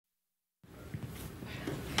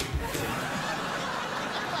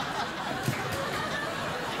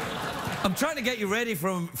I'm trying to get you ready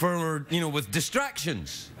for you know, with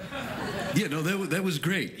distractions. Yeah, no, that was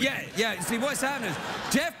great. Yeah. See, what's happening is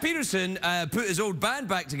Jeff Peterson put his old band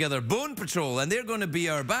back together, Bone Patrol, and they're going to be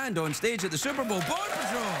our band on stage at the Super Bowl. Bone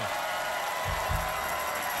Patrol!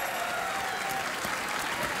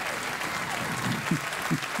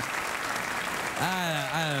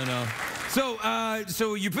 I don't know.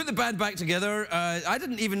 So you put the band back together. I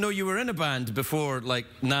didn't even know you were in a band before, like,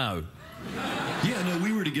 now. Yeah, no,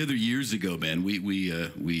 we were together years ago, man. We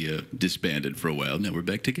disbanded for a while. Now we're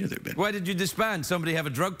back together, man. Why did you disband? Somebody have a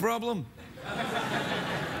drug problem?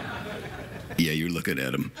 Yeah, you're looking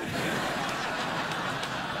at him.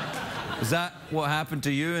 Is that what happened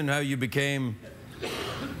to you and how you became...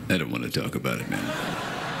 I don't want to talk about it, man.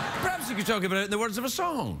 Perhaps you could talk about it in the words of a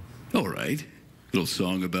song. All right. Little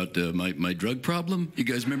song about my drug problem. You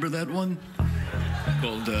guys remember that one?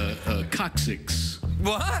 Called Coccyx.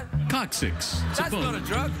 What? Coccyx. That's not a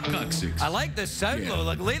drug. Coccyx. I like this sound, though.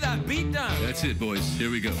 Like, lay that beat down. That's it, boys. Here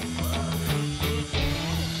we go.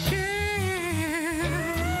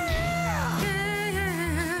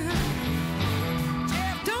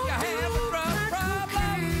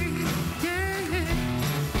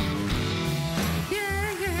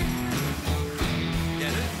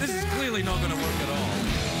 This is clearly not going to work at all.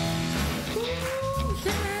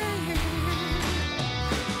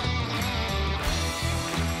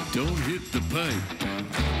 Don't hit the pipe,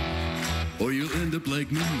 or you'll end up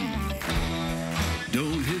like me.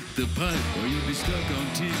 Don't hit the pipe, or you'll be stuck on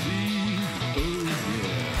TV. Oh,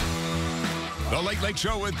 yeah. The Late Late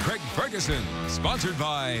Show with Craig Ferguson, sponsored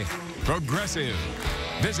by Progressive.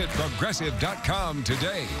 Visit Progressive.com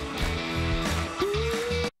today.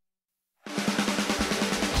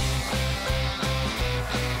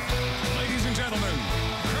 Ladies and gentlemen,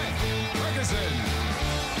 Craig Ferguson.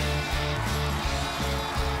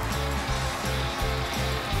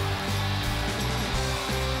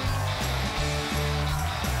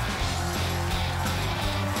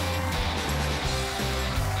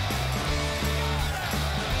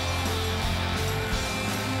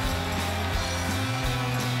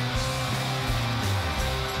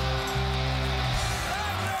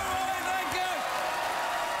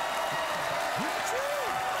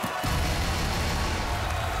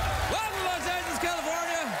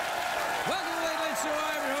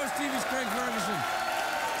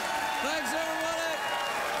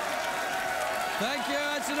 Thank you,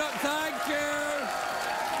 that's enough. Thank you.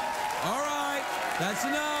 All right, that's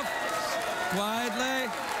enough.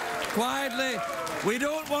 Quietly. We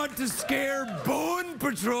don't want to scare Bone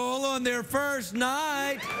Patrol on their first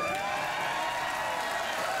night.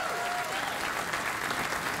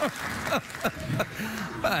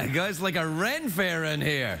 Hi, guys, like a Ren fair in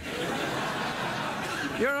here.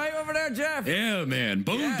 You all right over there, Jeff? Yeah, man.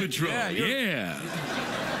 Bone Patrol. Yeah.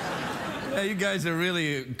 Yeah, you guys are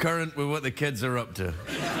really current with what the kids are up to.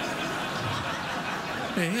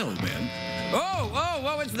 Hey, hell, man. Oh,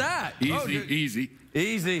 what's that? Easy.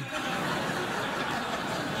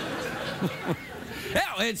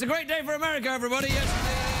 Hell, it's a great day for America, everybody. Yes,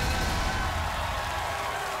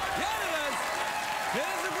 it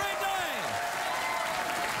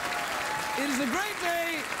is. It is a great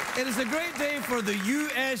day. It is a great day for the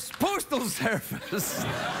U.S. Postal Service.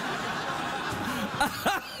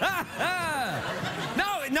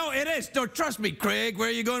 No, it is. No, trust me, Craig. Where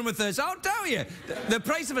are you going with this? I'll tell you. The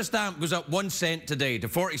price of a stamp goes up 1 cent today to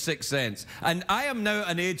 46 cents. And I am now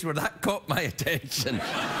at an age where that caught my attention.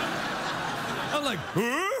 I'm like,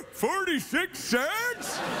 huh? 46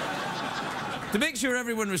 cents? To make sure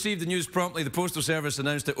everyone received the news promptly, the Postal Service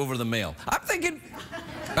announced it over the mail. I'm thinking...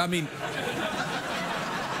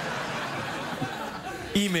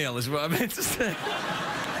 email is what I meant to say.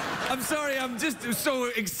 I'm sorry, I'm just so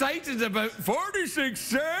excited about 46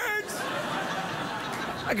 cents.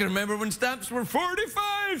 I can remember when stamps were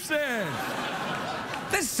 45 cents.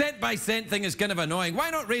 This cent-by-cent thing is kind of annoying. Why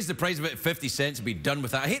not raise the price of it 50 cents and be done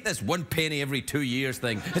with that? I hate this 1 penny every 2 years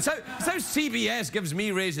thing. It's how CBS gives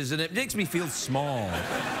me raises, and it makes me feel small.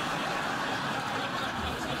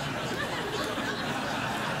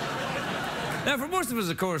 Now, for most of us,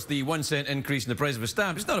 of course, the 1 cent increase in the price of a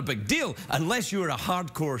stamp is not a big deal unless you're a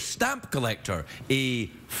hardcore stamp collector,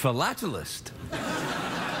 a philatelist.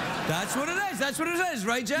 That's what it is. That's what it is,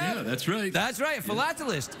 right, Jeff? Yeah, that's right. That's right, a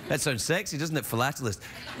philatelist. That sounds sexy, doesn't it, philatelist?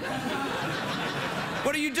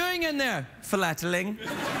 What are you doing in there? Philateling.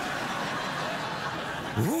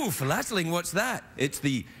 Ooh, philateling, what's that? It's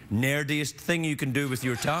the nerdiest thing you can do with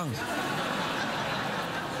your tongue.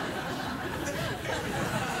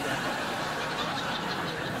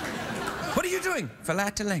 What are you doing?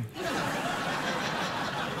 Philateling.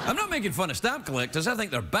 I'm not making fun of stamp collectors. I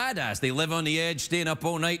think they're badass. They live on the edge, staying up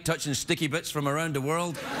all night, touching sticky bits from around the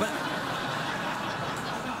world. But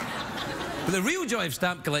the real joy of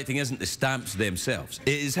stamp collecting isn't the stamps themselves.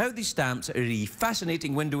 It is how these stamps are a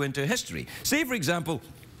fascinating window into history. Say, for example,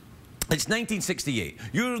 it's 1968.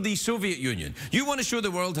 You're the Soviet Union. You want to show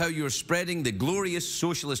the world how you're spreading the glorious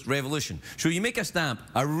socialist revolution. So you make a stamp,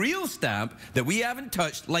 a real stamp that we haven't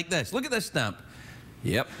touched, like this. Look at this stamp.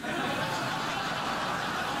 Yep.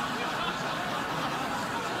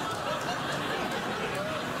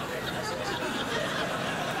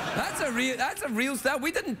 That's a real stamp.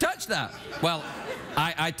 We didn't touch that. Well,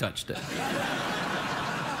 I touched it.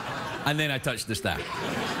 And then I touched the stamp.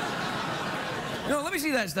 No, let me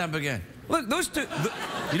see that stamp again. Look, those two.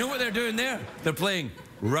 You know what they're doing there? They're playing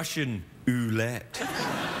Russian roulette.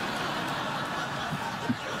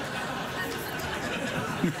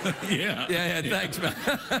 Yeah, thanks, man.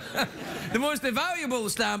 The most valuable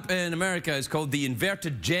stamp in America is called the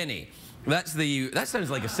inverted Jenny. That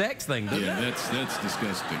sounds like a sex thing, doesn't it? That's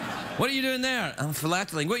disgusting. What are you doing there? I'm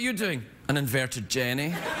philatering. What are you doing? An inverted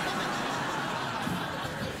Jenny.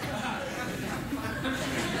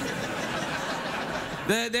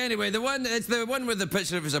 Anyway, it's the one with the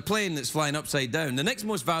picture of a plane that's flying upside down. The next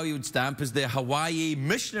most valued stamp is the Hawaii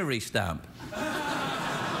missionary stamp.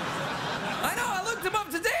 I know, I looked them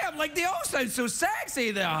up today. I'm like, they all sound so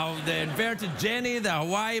sexy. The inverted Jenny, the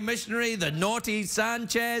Hawaii missionary, the naughty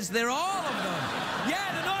Sanchez. They're all of them.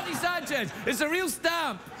 Yeah, the naughty Sanchez. It's a real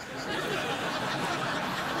stamp.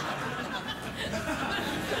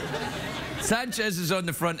 Sanchez is on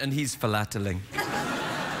the front and he's philatering.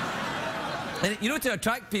 And, you know, to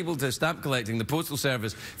attract people to stamp collecting, the Postal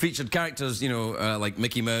Service featured characters, you know, like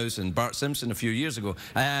Mickey Mouse and Bart Simpson a few years ago.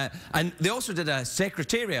 And they also did a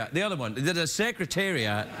secretariat, the other one. They did a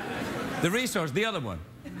secretariat, the racehorse, the other one.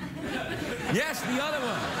 Yes, the other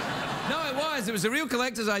one. No, it was. It was a real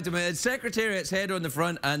collector's item. It had Secretariat's head on the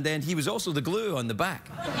front, and then he was also the glue on the back.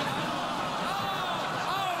 Oh,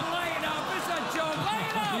 lighten up. It's a joke.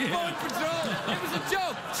 Lighten up, Boat Patrol. It was a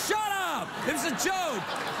joke. Shut up. It was a joke.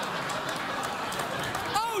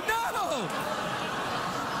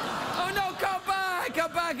 Oh, no, come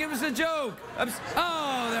back, it was a joke.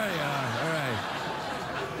 Oh, there you are, all right.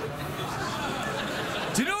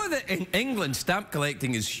 Do you know that in England, stamp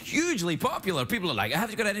collecting is hugely popular? People are like,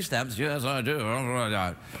 have you got any stamps? Yes, I do.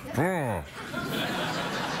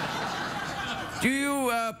 Do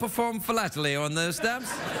you perform philately on the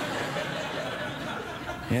stamps?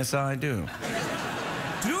 Yes, I do.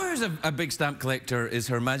 Do you know who's a big stamp collector is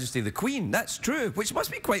Her Majesty the Queen? That's true, which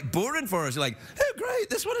must be quite boring for us. You're like, oh,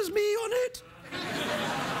 great, this one has me on it.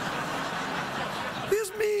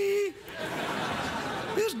 There's me.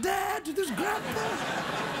 There's Dad. There's Grandpa.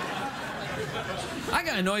 I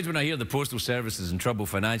get annoyed when I hear the Postal Service is in trouble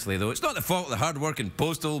financially, though. It's not the fault of the hard-working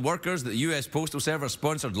postal workers that the U.S. Postal Service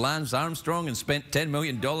sponsored Lance Armstrong and spent $10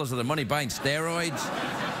 million of their money buying steroids.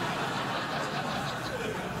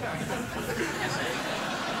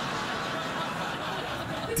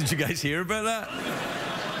 Did you guys hear about that?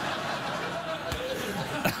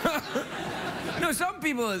 No, some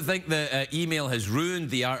people think that email has ruined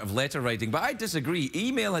the art of letter writing, but I disagree.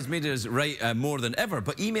 Email has made us write more than ever,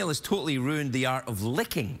 but email has totally ruined the art of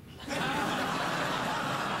licking.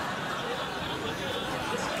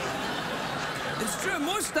 It's true,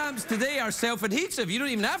 most stamps today are self-adhesive. You don't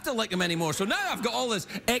even have to lick them anymore. So now I've got all this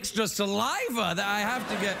extra saliva that I have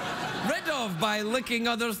to get rid of by licking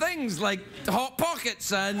other things like Hot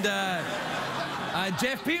Pockets and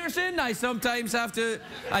Jeff Peterson. I sometimes have to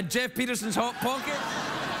Jeff Peterson's Hot Pocket.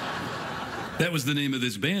 That was the name of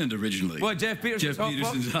this band originally. What, Jeff Peterson's Hot Pockets?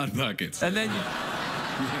 Jeff Peterson's Hot Pockets. And then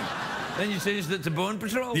you changed it to Bone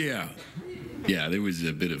Patrol? Yeah. Yeah, there was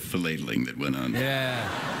a bit of philatling that went on. Yeah.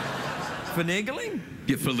 Finagling?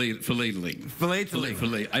 Yeah, philatling.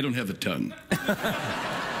 Philatling. I don't have a tongue.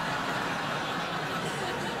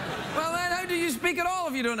 Well, then how do you speak at all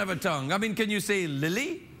if you don't have a tongue? I mean, can you say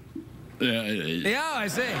Lily? Yeah, I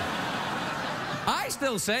see. I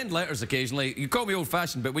still send letters occasionally. You call me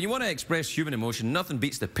old-fashioned, but when you want to express human emotion, nothing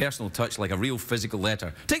beats the personal touch like a real physical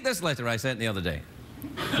letter. Take this letter I sent the other day.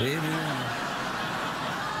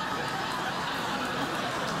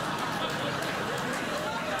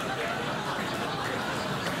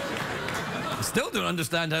 Still don't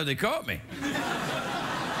understand how they caught me.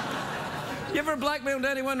 You ever blackmailed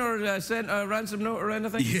anyone or sent a ransom note or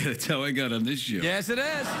anything? Yeah, that's how I got on this show. Yes, it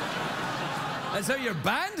is. That's how your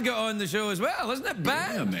band got on the show as well, isn't it?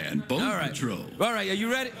 Band? Yeah, man. Bone Patrol. All right, are you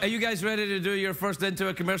ready? Are you guys ready to do your first into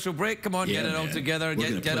a commercial break? Come on, yeah, get it all together.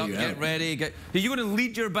 Get up, get ready. Are you going to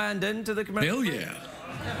lead your band into the commercial break? Hell yeah.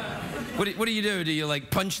 What do you do? Do you,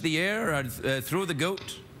 like, punch the air or throw the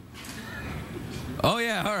goat? Oh,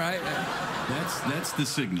 yeah, all right. That's the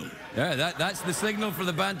signal. Yeah, that's the signal for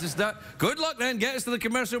the band to start. Good luck, then. Get us to the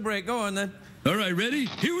commercial break. Go on, then. All right, ready?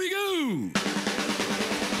 Here we go!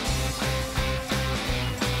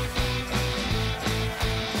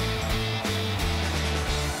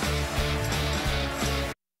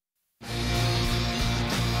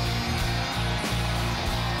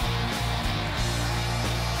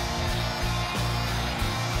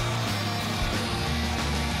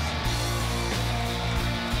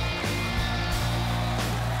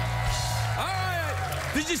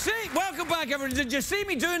 Did you see? Welcome back, everyone. Did you see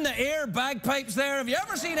me doing the air bagpipes there? Have you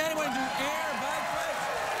ever seen anyone do air bagpipes?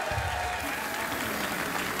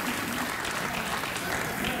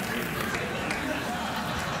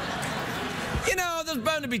 You know, there's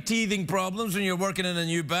bound to be teething problems when you're working in a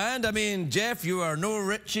new band. I mean, Jeff, you are no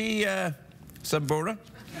Richie Sambora.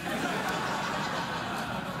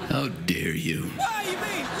 How dare you? What do you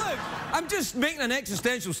mean? Look, I'm just making an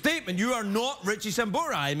existential statement. You are not Richie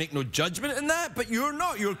Sambora. I make no judgment in that, but you're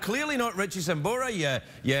not. You're clearly not Richie Sambora.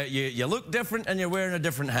 You look different and you're wearing a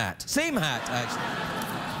different hat. Same hat,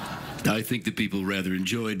 actually. I think the people rather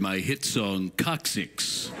enjoyed my hit song,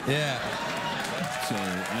 Coccyx. Yeah. So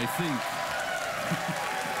I think...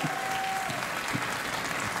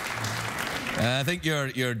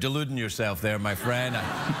 you're deluding yourself there, my friend.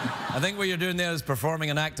 I think what you're doing there is performing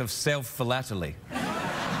an act of self-philately.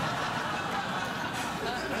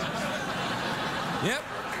 Yep.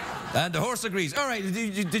 And the horse agrees. All right,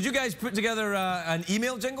 did you guys put together an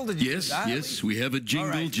email jingle? Did you? Yes, we have a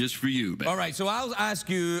jingle just for you. All right, so I'll ask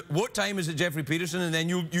you, what time is it, Jeffrey Peterson? And then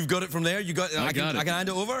you've got it from there? You got? I can hand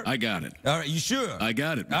it over? I got it. All right, you sure? I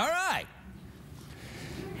got it. All right.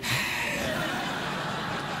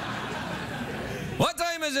 What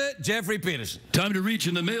time is it, Jeffrey Peterson? Time to reach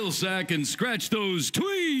in the mail sack and scratch those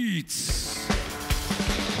tweets. It's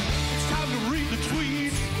time to read the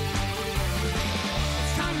tweets.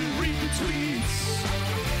 It's time to read the tweets.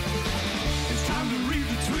 It's time to read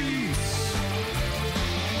the tweets.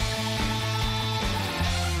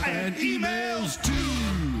 And emails too.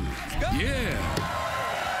 Yeah.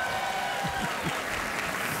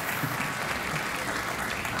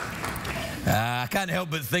 I can't help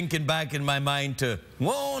but thinking back in my mind to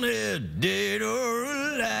wanted, dead or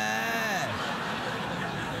alive,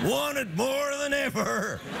 wanted more than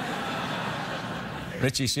ever.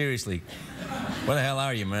 Richie, seriously, where the hell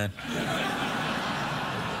are you, man?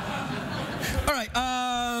 All right,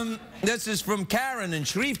 this is from Karen in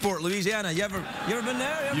Shreveport, Louisiana. You ever been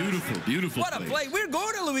there? Beautiful, beautiful What a place. We're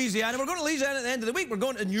going to Louisiana. We're going to Louisiana at the end of the week. We're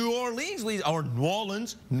going to New Orleans, or New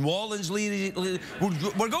Orleans.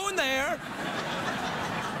 We're going there.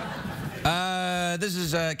 This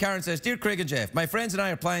is, Karen says, Dear Craig and Jeff, my friends and I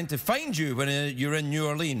are planning to find you when you're in New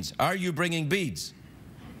Orleans. Are you bringing beads?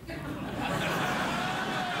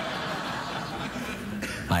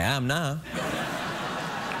 I am now.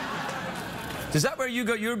 Is that where you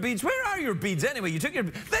got your beads? Where are your beads anyway? You took your...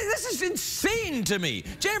 This is insane to me.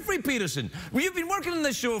 Jeffrey Peterson, you've been working on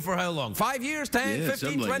this show for how long? 5 years, 10,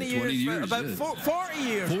 15, 20 years? 20 years, about 40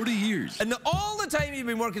 years. 40 years. And all the time you've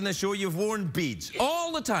been working this show, you've worn beads.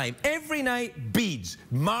 All the time. Every night, beads.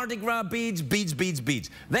 Mardi Gras beads, beads, beads, beads.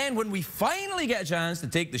 Then when we finally get a chance to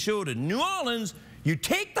take the show to New Orleans, you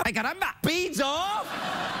take the beads off.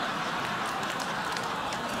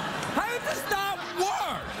 How does that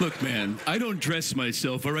work? Look, man, I don't dress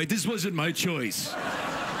myself, all right? This wasn't my choice.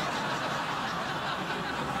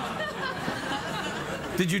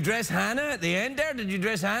 Did you dress Hannah at the end there? Did you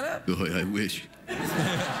dress Hannah? Boy, I wish.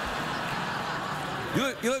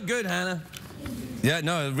 You look good, Hannah. Yeah,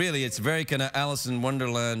 no, really, it's very kind of Alice in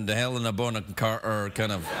Wonderland, Helena Bonham Carter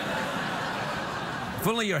kind of... If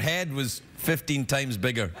only your head was 15 times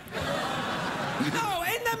bigger. No,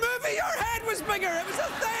 in the movie, your head was bigger. It was a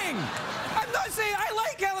thing. I'm not saying I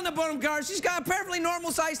like Helena Bonham Carter. She's got a perfectly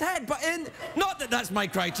normal-sized head, but not that that's my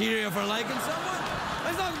criteria for liking someone.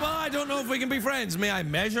 It's not, well, I don't know if we can be friends. May I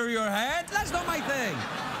measure your head? That's not my thing.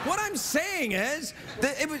 What I'm saying is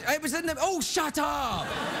that it was in the... Oh, shut up.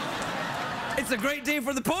 It's a great day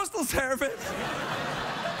for the Postal Service.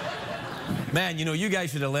 Man, you know, you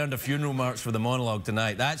guys should have learned a funeral march for the monologue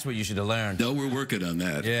tonight. That's what you should have learned. No, we're working on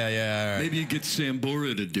that. Yeah, all right. Maybe you get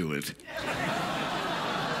Sambora to do it.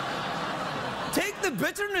 Take the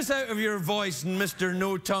bitterness out of your voice, Mr.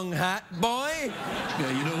 No-Tongue Hat Boy.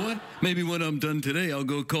 Yeah, you know what? Maybe when I'm done today, I'll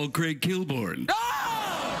go call Craig Kilborn. Oh!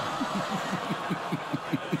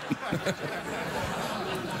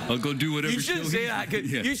 I'll go do whatever. You shouldn't say that.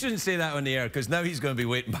 Yeah. You shouldn't say that on the air, because now he's going to be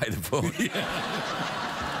waiting by the phone. Yeah.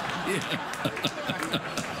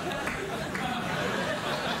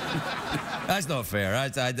 That's not fair. I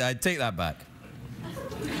take that back.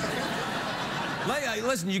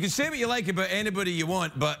 Listen, you can say what you like about anybody you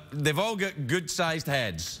want, but they've all got good-sized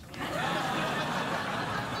heads.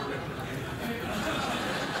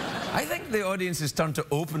 I think the audience has turned to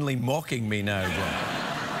openly mocking me now, John.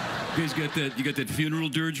 You guys got that funeral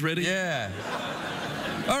dirge ready? Yeah.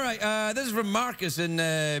 All right, this is from Marcus in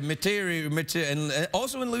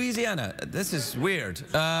also in Louisiana. This is weird.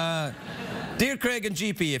 Dear Craig and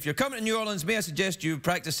GP, if you're coming to New Orleans, may I suggest you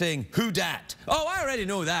practice saying "Who dat?" Oh, I already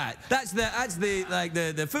know that. That's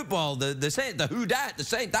the football, the who dat, the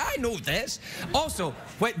saying. I know this. Also,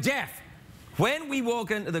 wait, Jeff. When we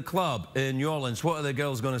walk into the club in New Orleans, what are the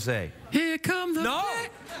girls going to say? Here come the... No.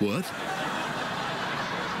 What?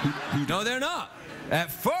 No, they're not.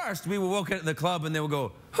 At first, we will walk into the club and they will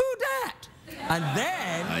go, "Who dat?" And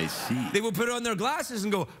then I see. They will put on their glasses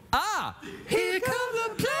and go, "Ah, here come the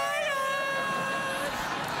players."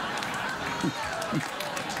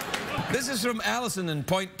 This is from Allison in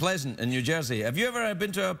Point Pleasant in New Jersey. Have you ever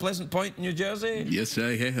been to a Pleasant Point in New Jersey? Yes,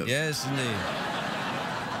 I have. Yes, indeed.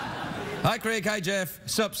 Hi, Craig. Hi, Jeff.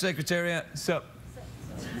 Sup, Secretariat. Sup.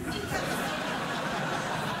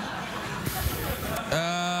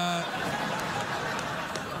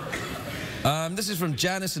 This is from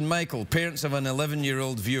Janice and Michael, parents of an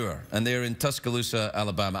 11-year-old viewer, and they're in Tuscaloosa,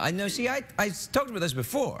 Alabama. I know, see, I talked about this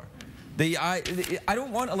before. I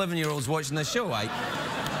don't want 11-year-olds watching this show.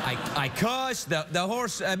 I cuss. The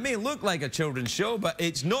horse may look like a children's show, but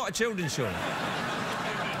it's not a children's show.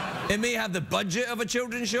 It may have the budget of a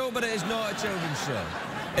children's show, but it is not a children's show.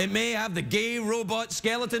 It may have the gay robot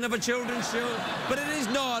skeleton of a children's show, but it is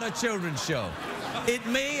not a children's show. It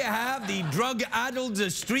may have the drug-addled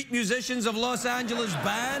street musicians of Los Angeles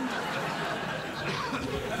band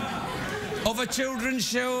of a children's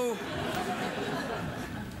show.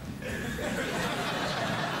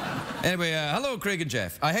 Anyway, hello, Craig and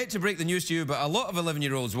Jeff. I hate to break the news to you, but a lot of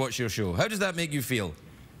 11-year-olds watch your show. How does that make you feel?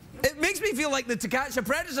 It makes me feel like the To Catch a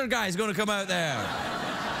Predator guy is going to come out there.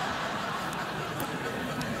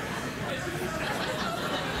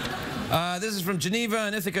 This is from Geneva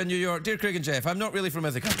and Ithaca, New York. Dear Craig and Jeff, I'm not really from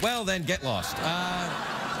Ithaca. Well, then, get lost.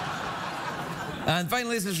 And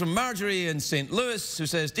finally, this is from Marjorie in St. Louis, who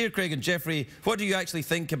says, Dear Craig and Jeffrey, what do you actually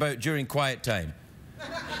think about during quiet time?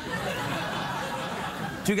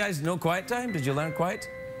 Do you guys know quiet time? Did you learn quiet?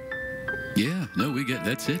 Yeah, no, we got,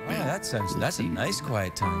 that's it, man. Oh, that's a nice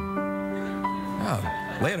quiet time.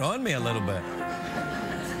 Oh, lay it on me a little bit.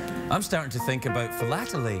 I'm starting to think about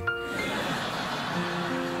philately.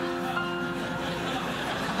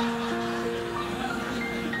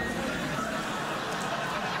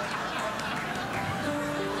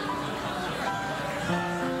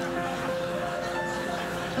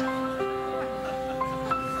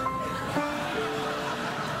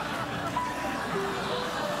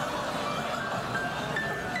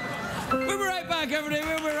 We'll be right back, everybody.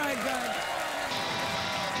 We'll be right back.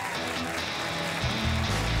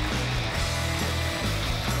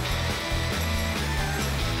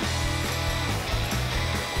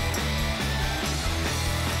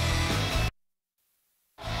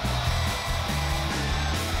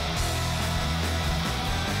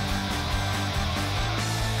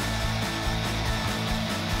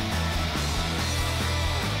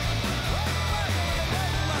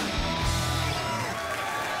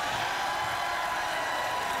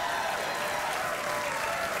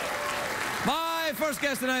 First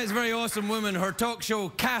guest tonight is a very awesome woman. Her talk show,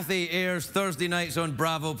 Kathy, airs Thursday nights on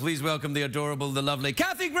Bravo. Please welcome the adorable, the lovely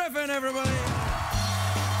Kathy Griffin, everybody.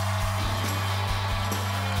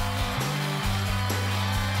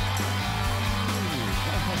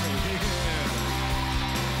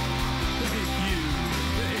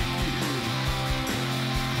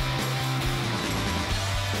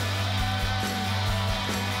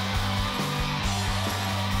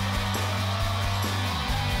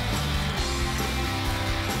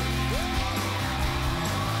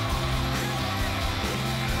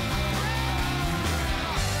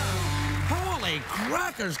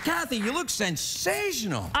 Crackers, Kathy, you look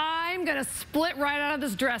sensational. I'm gonna split right out of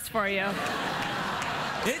this dress for you.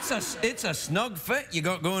 It's a snug fit you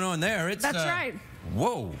got going on there. That's right.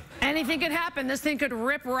 Whoa. Anything could happen. This thing could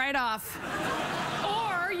rip right off.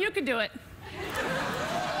 Or you could do it.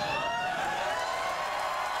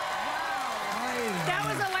 That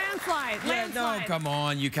was a landslide. Yeah, no, come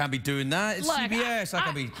on. You can't be doing that. It's Look, CBS. I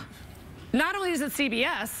can be... Not only is it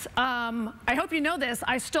CBS, I hope you know this,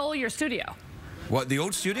 I stole your studio. What, the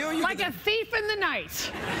old studio? Like a thief in the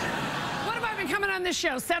night. What have I been coming on this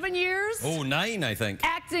show? 7 years? Oh, 9, I think.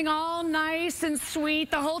 Acting all nice and sweet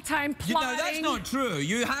the whole time, plotting. No, that's not true.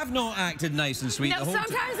 You have not acted nice and sweet No, the whole time.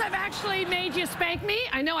 sometimes I've actually made you spank me.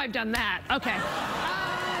 I know I've done that. Okay.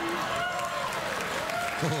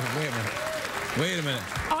 Oh, wait a minute. Wait a minute.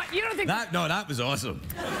 Oh, you don't think... No, that was awesome.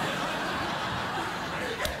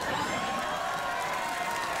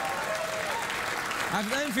 I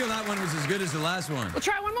didn't feel that one was as good as the last one. We'll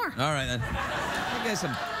try one more. All right, then. I get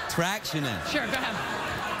some traction in. Sure, go ahead.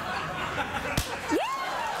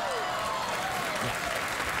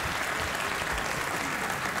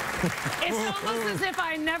 It's almost as if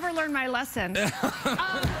I never learned my lesson. So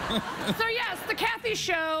yes, the Kathy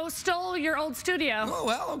Show stole your old studio. Oh,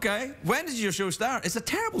 well, okay. When did your show start? It's a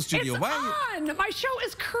terrible studio. It's Why are you... on. My show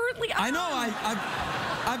is currently on. I know.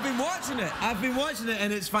 I've been watching it. I've been watching it,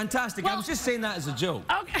 and it's fantastic. Well, I was just saying that as a joke.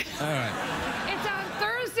 Okay. All right. It's on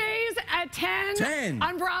Thursdays at 10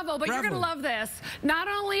 on Bravo, but you're going to love this. Not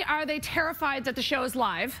only are they terrified that the show is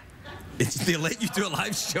live. They let you do a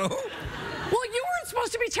live show? Well, you weren't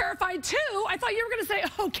supposed to be terrified, too. I thought you were going to say,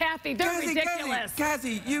 oh, Kathy, they're ridiculous.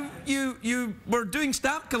 Kathy, you were doing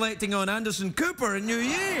stamp collecting on Anderson Cooper in New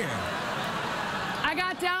Year. I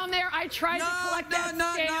got down there. I tried to collect that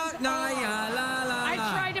stamp. I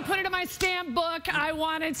tried to put it in my stamp book. I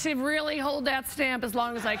wanted to really hold that stamp as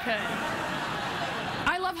long as I could.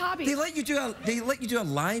 I love hobbies. They let you do a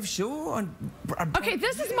live show on... Okay,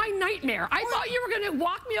 this is my nightmare. I thought you were going to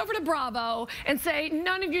walk me over to Bravo and say,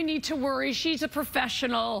 none of you need to worry. She's a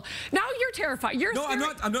professional. Now you're terrified. No,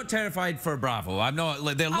 I'm not terrified for Bravo. I'm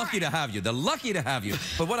not. They're lucky to have you. They're lucky to have you.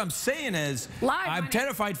 But what I'm saying is, I'm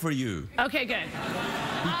terrified for you. Okay, good.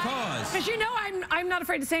 Because you know I'm not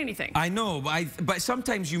afraid to say anything. I know, but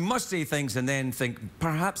sometimes you must say things and then think,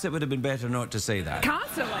 perhaps it would have been better not to say that.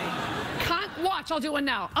 Constantly. Watch, I'll do one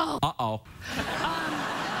now. Oh. Uh-oh.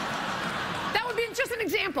 That would be just an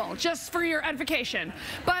example, just for your edification.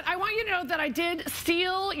 But I want you to know that I did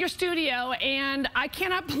steal your studio, and I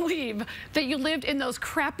cannot believe that you lived in those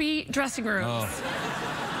crappy dressing rooms. Oh.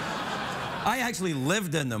 I actually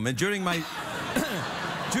lived in them, and during my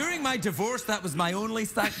during my divorce, that was my only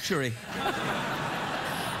sanctuary.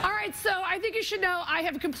 So I think you should know I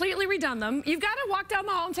have completely redone them. You've got to walk down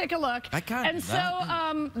the hall and take a look. I can't. And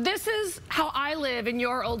so this is how I live in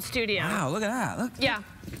your old studio. Wow, look at that. Look. Yeah.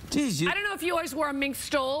 Jeez, I don't know if you always wore a mink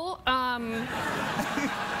stole.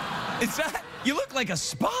 Is that? You look like a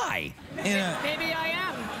spy. Yeah. Maybe I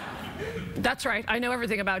am. That's right. I know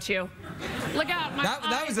everything about you. Look out.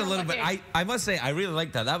 That was a little bit... I must say, I really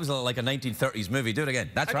liked that. That was like a 1930s movie. Do it again.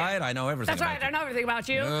 That's right. I know everything about you. I know everything about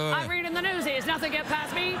you. I read in the newsies. Nothing get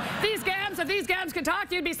past me. These gams, if these gams could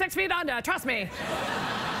talk, you'd be 6 feet under. Trust me.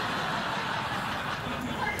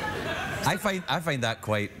 I find that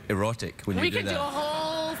quite erotic when you do that. We could do a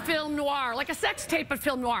whole film noir, like a sex tape of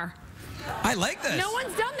film noir. I like this. No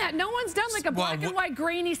one's done that. No one's done like a black and white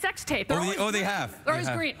grainy sex tape. They have. They're always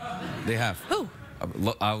green. They have. Who?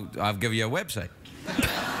 I'll give you a website.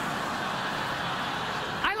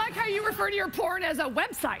 I like how you refer to your porn as a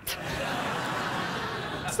website.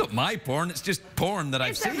 It's not my porn. It's just porn that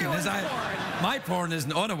I've seen. My porn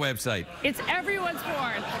isn't on a website. It's everyone's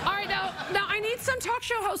porn. All right, now I need some talk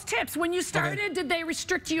show host tips. When you started, did they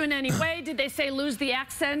restrict you in any way? Did they say lose the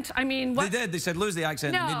accent? I mean, what? They did. They said lose the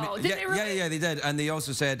accent. No, did they really? Yeah, they did. And they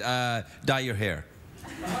also said dye your hair.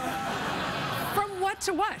 From what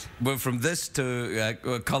to what? Well, from this to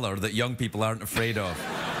a colour that young people aren't afraid of.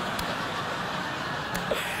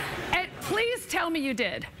 And please tell me you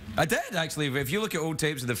did. I did, actually. If you look at old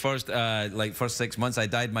tapes of the first 6 months, I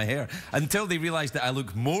dyed my hair. Until they realised that I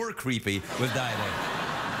look more creepy with dyed hair.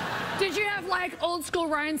 Did you have, like, old school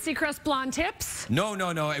Ryan Seacrest blonde tips? No.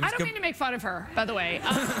 I don't mean to make fun of her, by the way. I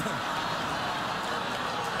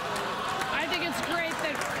think it's great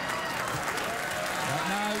that...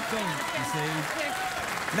 No, don't, you see.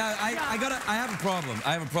 Now, I have a problem.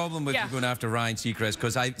 I have a problem with going after Ryan Seacrest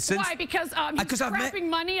because Why? Because he's scrapping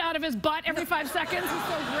money out of his butt every 5 seconds. He's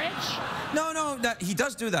so rich. No, he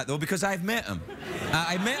does do that though because I've met him.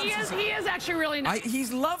 I met him. He is actually really nice.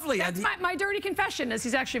 He's lovely. That's my dirty confession is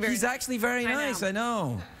he's actually very. He's actually very nice. I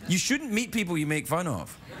know. You shouldn't meet people you make fun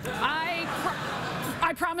of.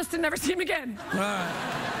 I promise to never see him again. All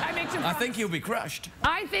right. I think he'll be crushed.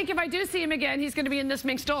 I think if I do see him again, he's going to be in this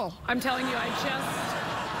mink stole. I'm telling you,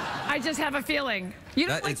 I just have a feeling. You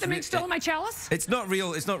don't like the mink stole in my chalice? It's not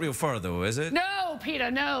real fur, though, is it? No, Peter,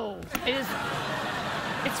 no.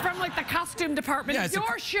 It's from like the costume department. Yeah, it's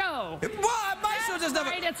your show. What? My show doesn't have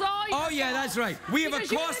a... It's all your yeah, fault. that's right. We have a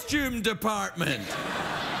costume department.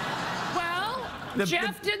 Well,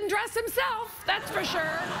 Jeff didn't dress himself, that's for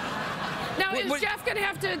sure. Now, is Jeff going to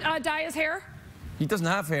have to dye his hair? He doesn't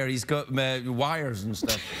have hair. He's got wires and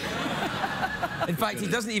stuff. In fact, he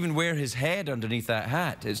doesn't even wear his head underneath that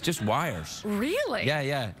hat. It's just wires. Really? Yeah,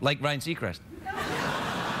 yeah. Like Ryan Seacrest.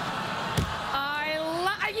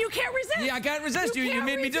 You can't resist. Yeah, I can't resist. You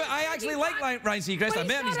made me do it. I actually like Ryan Seacrest. I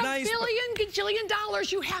met him. He's nice. $1 billion,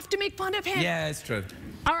 gajillion. You have to make fun of him. Yeah, it's true.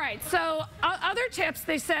 All right, so other tips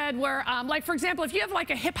they said were, like, for example, if you have,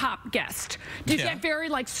 like, a hip-hop guest, do you get very,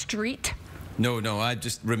 like, street? No, I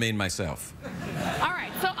just remain myself. All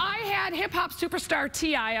right, so I had hip-hop superstar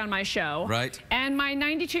T.I. on my show. Right. And my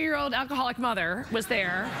 92-year-old alcoholic mother was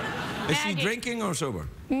there. Is she drinking or sober?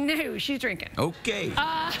 No, she's drinking. Okay.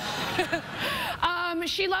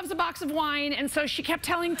 She loves a box of wine, and so she kept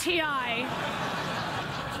telling T.I.,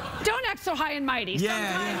 don't act so high and mighty.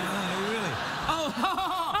 Yeah, really.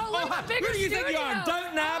 Look at the bigger Who do you think you studio. are,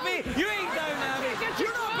 Downton Abbey? You ain't Downton Abbey.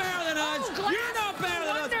 You're not better than us. You're not better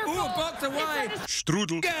than us. Ooh, a box of wine.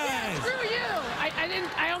 Strudel. Yeah, screw you.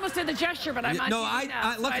 I almost did the gesture, but I'm not No, doing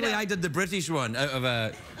that, luckily I did the British one out of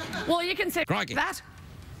a... Well, you can say Crikey. that.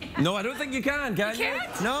 No, I don't think you can you?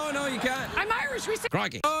 Can't? No, you can't. I'm Irish. We say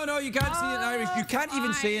Crikey. No, you can't say it in Irish. You can't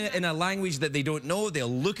even say it in a language that they don't know. They'll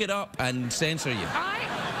look it up and censor you.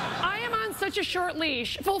 I am on such a short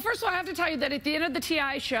leash. Well, first of all, I have to tell you that at the end of the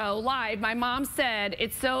T.I. show, live, my mom said,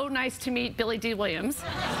 it's so nice to meet Billy D. Williams.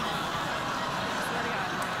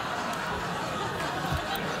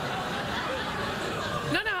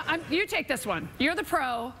 No, you take this one. You're the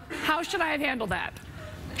pro. How should I have handled that?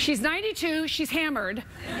 She's 92. She's hammered.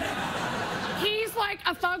 He's like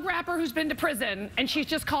a thug rapper who's been to prison, and she's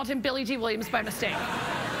just called him Billy D. Williams by mistake.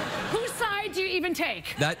 Whose side do you even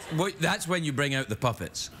take? That's when you bring out the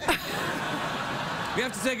puppets. We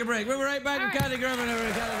have to take a break. We'll be right back with Kathy Griffin.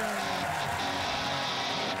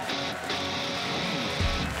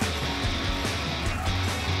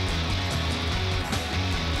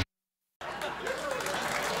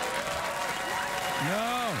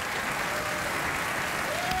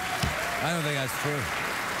 I don't think that's true.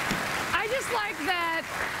 I just like that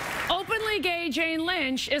openly gay Jane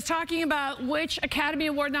Lynch is talking about which Academy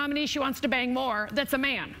Award nominee she wants to bang more that's a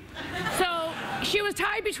man. So she was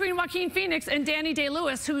tied between Joaquin Phoenix and Danny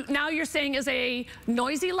Day-Lewis, who now you're saying is a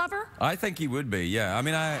noisy lover? I think he would be, yeah. I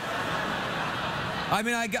got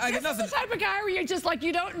nothing. This is the type of guy where you're just like,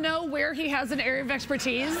 you don't know where he has an area of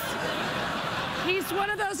expertise. He's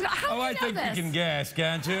one of those guys. How do you know I think this? you can guess,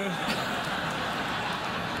 can't you?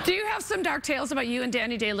 Do you have some dark tales about you and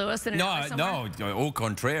Danny Day-Lewis? No, au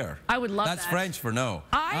contraire. I would love that. That's French for no.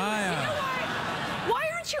 You know why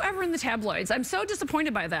aren't you ever in the tabloids? I'm so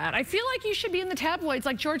disappointed by that. I feel like you should be in the tabloids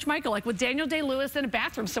like George Michael, like with Daniel Day-Lewis in a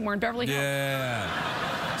bathroom somewhere in Beverly Hills.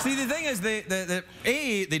 Yeah. See, the thing is,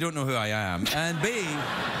 A, they don't know who I am, and B,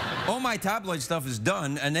 all my tabloid stuff is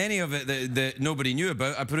done, and any of it that nobody knew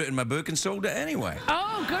about, I put it in my book and sold it anyway.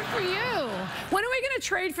 Oh, good for you. When are we going to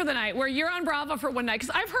trade for the night where you're on Bravo for one night?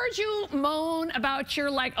 Because I've heard you moan about your,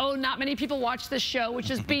 like, oh, not many people watch this show, which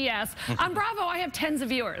is BS. On Bravo, I have tens of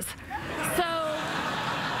viewers. So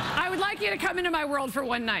I would like you to come into my world for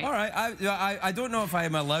one night. All right. I don't know if I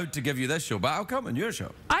am allowed to give you this show, but I'll come on your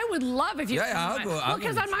show. I would love if you Yeah, come I'll on. go. Well,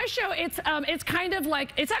 because on my show, it's kind of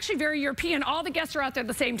like, it's actually very European. All the guests are out there at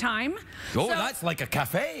the same time. Oh, so, that's like a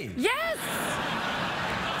cafe. Yes.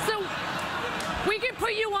 So we could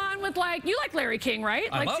put you on with, like, you like Larry King, right?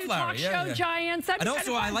 I like love two Larry, talk show giants. And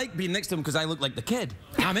also, I like being next to him because I look like the kid.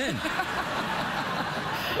 I'm in.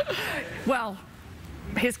 Well,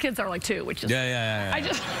 his kids are like 2, which is... Yeah. I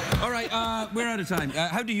just... All right, we're out of time.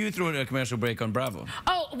 How do you throw in a commercial break on Bravo?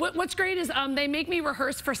 Oh, what's great is they make me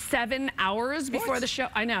rehearse for 7 hours before the show.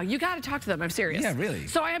 I know. You got to talk to them. I'm serious. Yeah, really?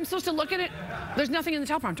 So I am supposed to look at it. There's nothing in the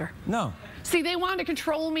teleprompter. No. See, they want to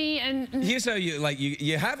control me and... Here's how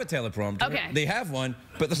you have a teleprompter. Okay. They have one,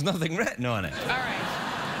 but there's nothing written on it. All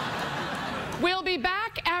right. We'll be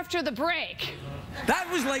back after the break. That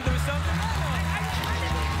was like there was something wrong.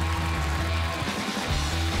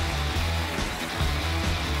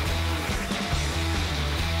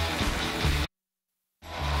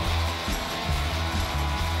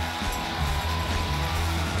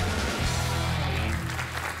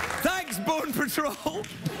 Bone Patrol.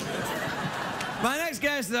 My next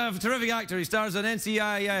guest is a terrific actor. He stars on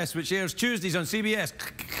NCIS, which airs Tuesdays on CBS.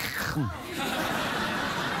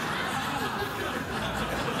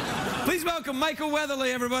 Please welcome Michael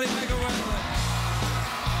Weatherly, everybody. Michael Weatherly.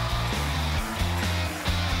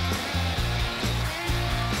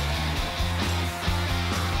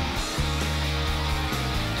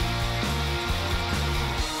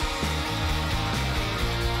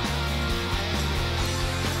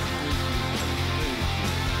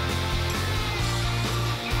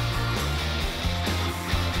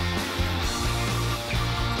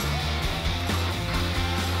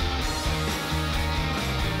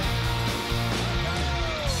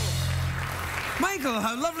 Michael,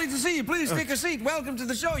 how lovely to see you. Please take a seat. Welcome to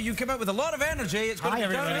the show. You came out with a lot of energy. It's going to be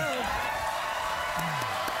everybody.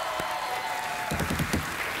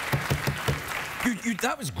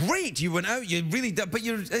 That was great. You went out. You really did, but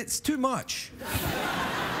it's too much.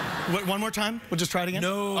 What, one more time? We'll just try it again?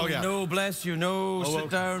 No, no, bless you. No, sit okay.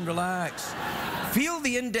 down, relax. Feel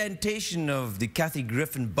the indentation of the Kathy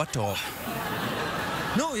Griffin buttock.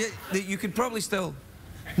 No, you could probably still...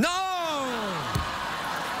 No!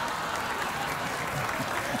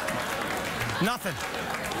 Nothing.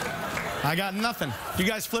 I got nothing. You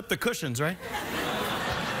guys flipped the cushions, right?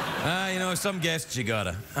 You know, some guests you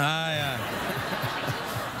gotta. I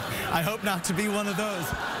hope not to be one of those.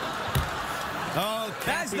 Oh,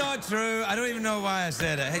 That's not true. I don't even know why I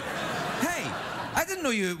said it. Hey, I didn't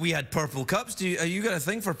know we had purple cups. You got a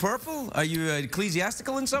thing for purple? Are you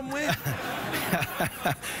ecclesiastical in some way?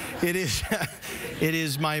 It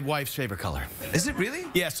is my wife's favorite color. Is it really?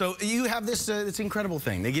 Yeah, so you have this incredible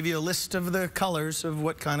thing. They give you a list of the colors of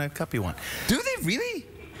what kind of cup you want. Do they really?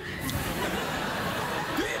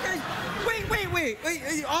 Do you guys... Wait.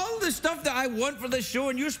 All the stuff that I want for this show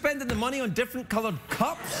and you're spending the money on different colored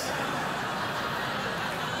cups?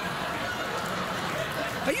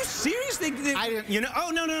 Are you serious? I didn't, you know,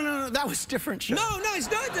 oh, no, that was a different show. No, it's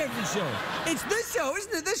not a different show. It's this show,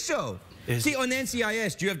 isn't it? This show. See, on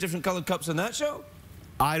NCIS, do you have different colored cups on that show?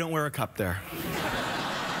 I don't wear a cup there.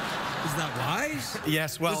 Is that wise?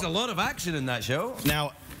 Yes, well... There's a lot of action in that show.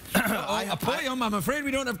 Now... A poem, I'm afraid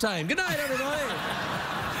we don't have time. Good night, everybody.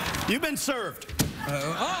 You've been served.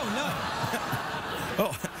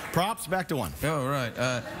 Oh, props, back to one. Oh, right.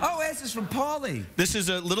 This is from Polly. This is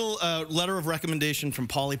a little letter of recommendation from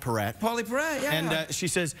Polly Perrette. Polly Perrette, yeah. And she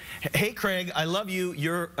says, hey, Craig, I love you.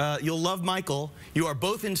 You'll love Michael. You are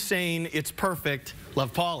both insane. It's perfect.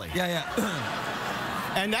 Love, Polly. Yeah.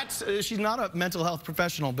 And that's, she's not a mental health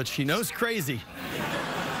professional, but she knows crazy.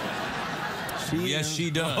 Yes, she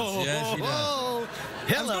does. Oh, yes, she does. Oh,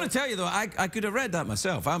 I was going to tell you, though, I could have read that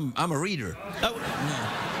myself. I'm a reader. Oh.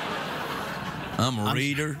 I'm a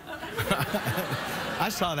reader. I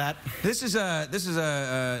saw that. This is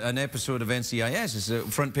an episode of NCIS. It's the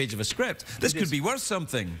front page of a script. This could be worth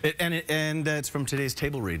something. It's from today's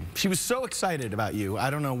table read. She was so excited about you. I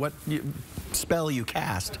don't know what spell you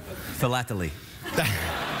cast. Philately.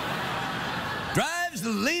 Drives the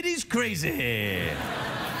ladies crazy.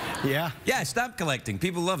 Yeah. Yeah, stamp collecting.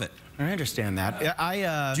 People love it. I understand that.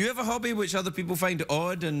 Do you have a hobby which other people find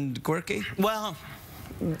odd and quirky? Well,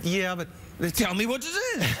 yeah, but... Tell me what it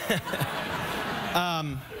is.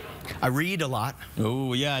 I read a lot.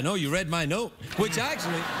 Oh, yeah, I know. You read my note, which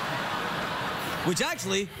actually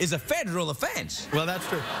is a federal offense. Well, that's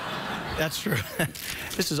true. That's true.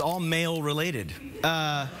 This is all mail related.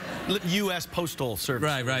 U.S. Postal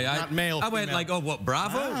Service. Right. Not mail. I went female. like, oh, what,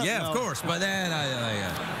 Bravo? Yeah, no. of course. But then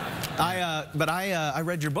I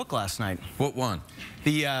read your book last night. What one?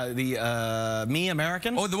 The Me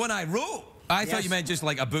American. Oh, the one I wrote. I thought you meant just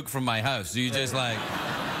like a book from my house. You just like...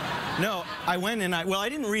 No, I went and I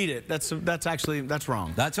didn't read it. That's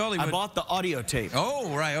wrong. That's Hollywood. I bought the audio tape.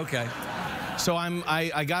 Oh, right, okay. So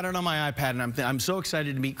I got it on my iPad and I'm so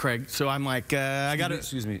excited to meet Craig. So I'm like, I got it.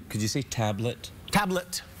 Excuse me, could you say tablet?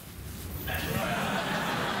 Tablet.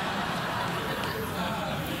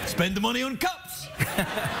 Spend the money on cups.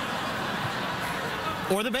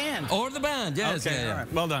 Or the band. Or the band, yes. Okay, yeah. all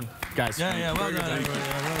right. Well done, guys. Yeah, well done.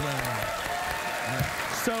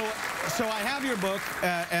 So I have your book,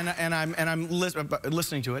 and I'm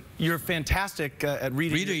listening to it. You're fantastic at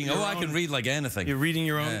reading. Reading? Oh, I can read like anything. You're reading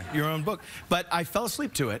your own book. But I fell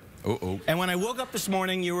asleep to it. Uh-oh. And when I woke up this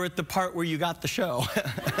morning, you were at the part where you got the show.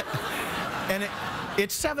 And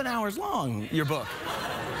it's 7 hours long, your book.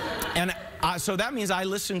 And so that means I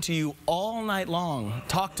listened to you all night long,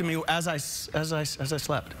 talk to me as I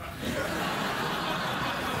slept.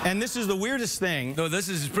 And this is the weirdest thing. No, this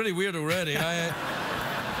is pretty weird already. I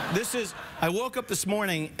woke up this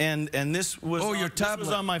morning and this was your tablet. This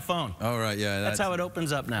was on my phone. Oh, right, yeah. That's how it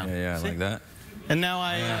opens up now. Yeah, see? like that. And now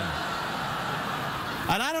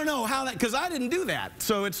and I don't know how that, because I didn't do that.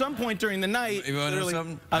 So at some point during the night, you want to know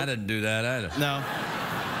something? I didn't do that either. No.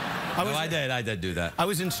 I did do that. I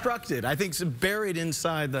was instructed. I think it's buried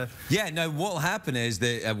inside the... Yeah, now what will happen is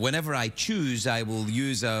that whenever I choose, I will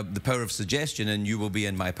use the power of suggestion and you will be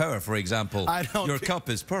in my power. For example, your cup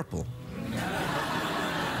is purple.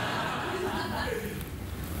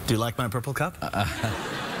 Do you like my purple cup?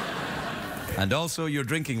 And also your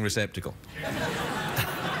drinking receptacle.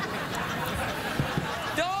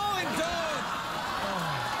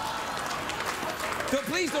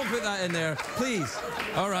 Please don't put that in there. Please.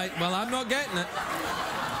 All right. Well, I'm not getting it.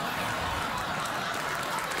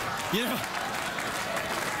 You know,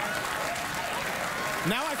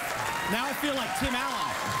 Now I feel like Tim Allen.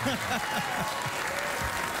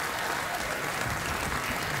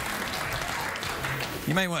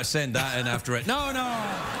 You might want to send that in after it. No, no.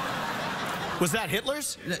 Was that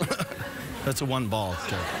Hitler's? That's a one ball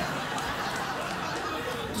joke.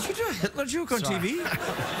 Did you do a Hitler joke on TV?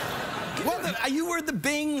 Well, you were the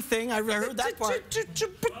Bing thing. I heard that part.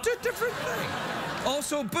 Different thing.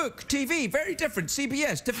 Also, book, TV, very different.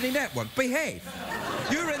 CBS, Tiffany Network, behave.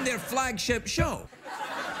 You're in their flagship show.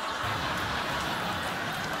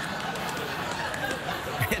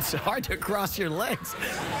 It's hard to cross your legs.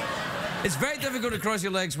 It's very difficult to cross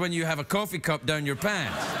your legs when you have a coffee cup down your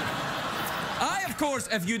pants. Of course,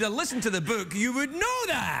 if you'd have listened to the book, you would know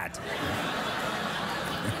that.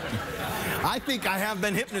 I think I have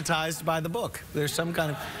been hypnotized by the book. There's some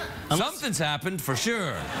kind of... Something's happened, for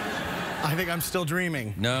sure. I think I'm still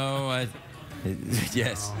dreaming. No,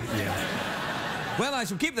 yes. Yeah. Well, I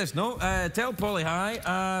shall keep this note. Tell Polly hi.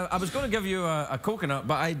 I was going to give you a coconut,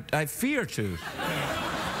 but I fear to.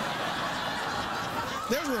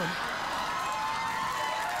 There's room.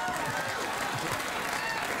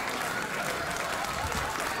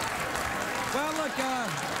 Well, look,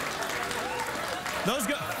 Those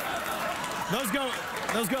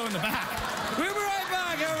go in the back. we'll be right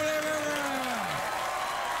back. Over there.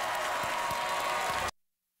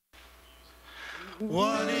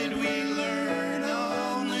 What did we learn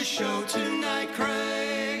on the show tonight,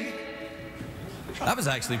 Craig? That was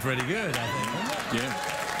actually pretty good, I think. Yeah.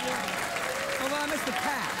 Hold on, I missed the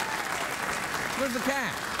cat. Where's the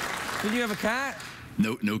cat? Did you have a cat?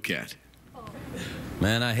 No cat.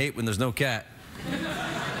 Man, I hate when there's no cat.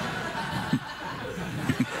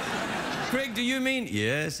 Craig, do you mean?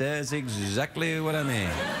 Yes, that's exactly what I mean.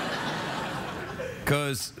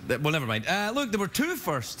 Because, well, never mind. Look, there were two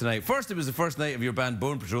firsts tonight. First, it was the first night of your band,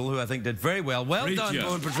 Bone Patrol, who I think did very well. Well Great done, job.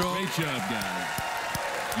 Bone Patrol. Great job, guys.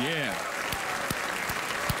 Yeah.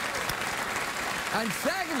 And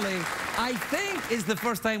secondly, I think it's the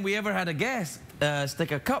first time we ever had a guest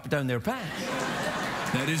stick a cup down their pants.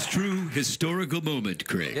 That is true. Historical moment,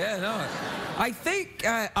 Craig. Yeah, no. I think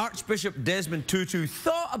Archbishop Desmond Tutu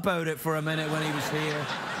thought about it for a minute when he was here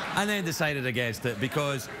and then decided against it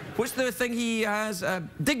because, what's the thing he has?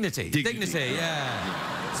 Dignity. Dignity,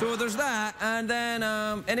 yeah. So there's that, and then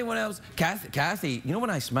anyone else? Kathy, you know when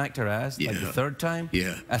I smacked her ass like the third time?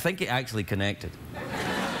 Yeah. I think it actually connected.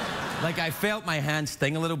 Like I felt my hand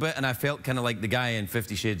sting a little bit, and I felt kind of like the guy in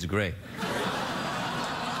 50 Shades of Grey.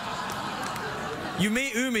 You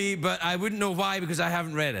may ooh me, but I wouldn't know why because I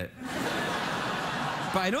haven't read it.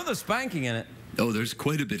 But I know there's spanking in it. Oh, there's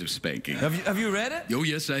quite a bit of spanking. Have you read it? Oh,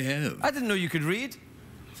 yes, I have. I didn't know you could read.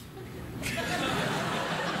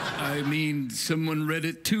 I mean, someone read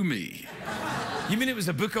it to me. You mean it was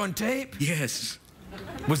a book on tape? Yes.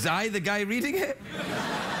 Was I the guy reading it?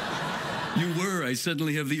 You were. I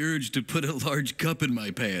suddenly have the urge to put a large cup in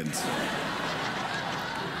my pants.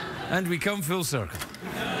 And we come full circle.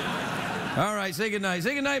 All right, say goodnight.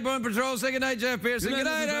 Say goodnight, Bone Patrol. Say goodnight, Jeff Pierce. Say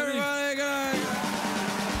goodnight, everybody.